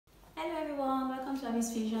welcome to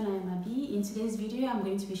Abby's Fusion. I am Abby. In today's video, I'm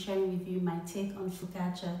going to be sharing with you my take on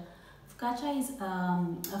focaccia. Focaccia is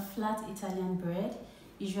a flat Italian bread,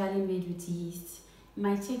 usually made with yeast.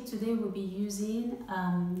 My take today will be using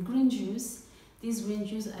green juice. This green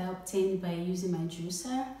juice I obtained by using my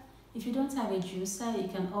juicer. If you don't have a juicer, you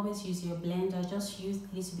can always use your blender. Just use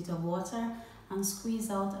a little bit of water and squeeze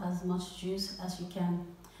out as much juice as you can.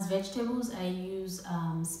 As vegetables, I use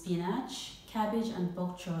spinach, cabbage and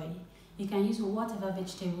bok choy. You can use whatever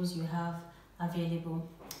vegetables you have available.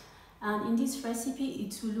 And in this recipe,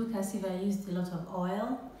 it will look as if I used a lot of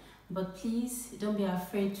oil, but please don't be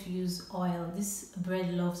afraid to use oil. This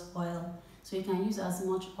bread loves oil, so you can use as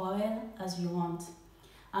much oil as you want.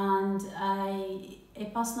 And a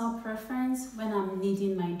personal preference, when I'm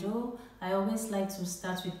kneading my dough, I always like to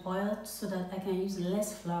start with oil so that I can use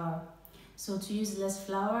less flour. So to use less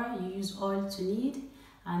flour, you use oil to knead,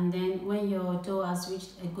 and then when your dough has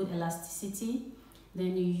reached a good elasticity,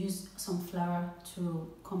 then you use some flour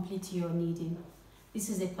to complete your kneading. This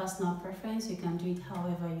is a personal preference. You can do it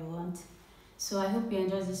however you want. So I hope you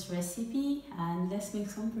enjoy this recipe, and let's make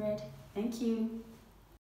some bread. Thank you.